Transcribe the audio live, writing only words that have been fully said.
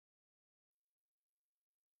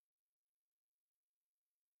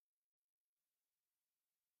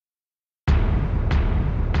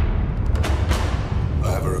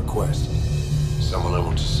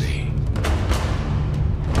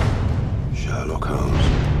Sherlock Holmes.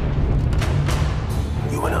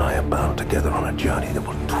 You and I are bound together on a journey that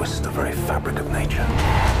will twist the very fabric of nature.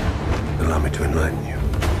 Allow me to enlighten you.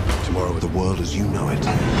 Tomorrow, the world as you know it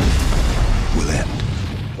will end.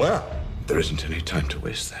 Well, there isn't any time to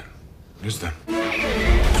waste then, is there?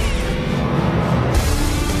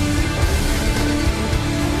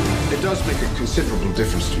 It does make a considerable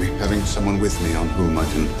difference to me having someone with me on whom I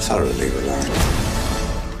can thoroughly rely.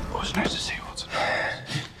 What's nice to see you, Watson?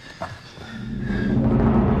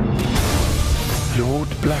 Lord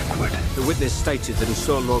Blackwood. The witness stated that he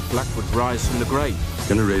saw Lord Blackwood rise from the grave.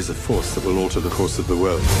 Gonna raise a force that will alter the course of the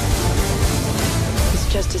world. He's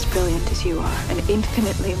just as brilliant as you are, and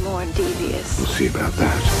infinitely more devious. We'll see about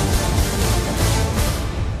that.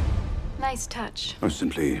 Nice touch. I was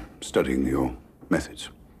simply studying your methods.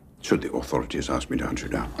 Should the authorities ask me to hunt you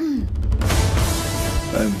down.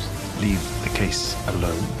 Holmes, leave the case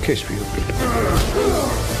alone. Case for you.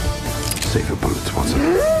 Save your bullets,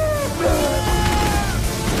 Watson.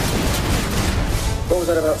 What was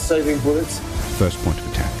that about saving bullets? First point of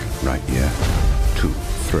attack, right ear. 2,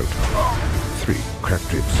 throat. 3,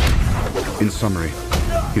 cracked ribs. In summary,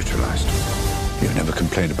 neutralized. You've never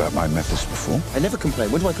complained about my methods before? I never complain.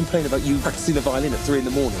 When do I complain about you practicing the violin at 3 in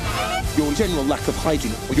the morning? Your general lack of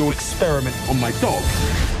hygiene, or your experiment on my dog?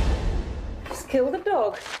 Just kill the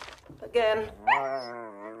dog. Again.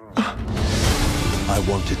 I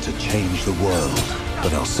wanted to change the world,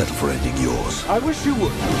 but I'll settle for ending yours. I wish you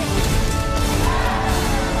would.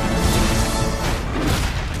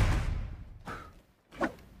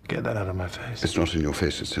 Get that out of my face. It's not in your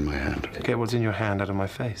face, it's in my hand. Get what's in your hand out of my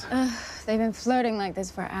face. They've been flirting like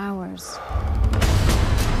this for hours.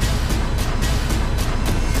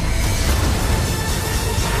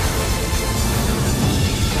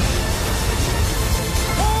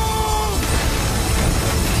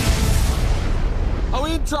 Are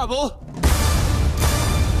we in trouble?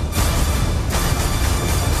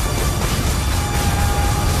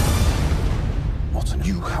 Watson,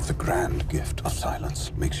 you have the grand gift of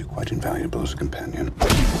silence. Makes you quite invaluable as a companion.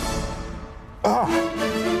 Ah!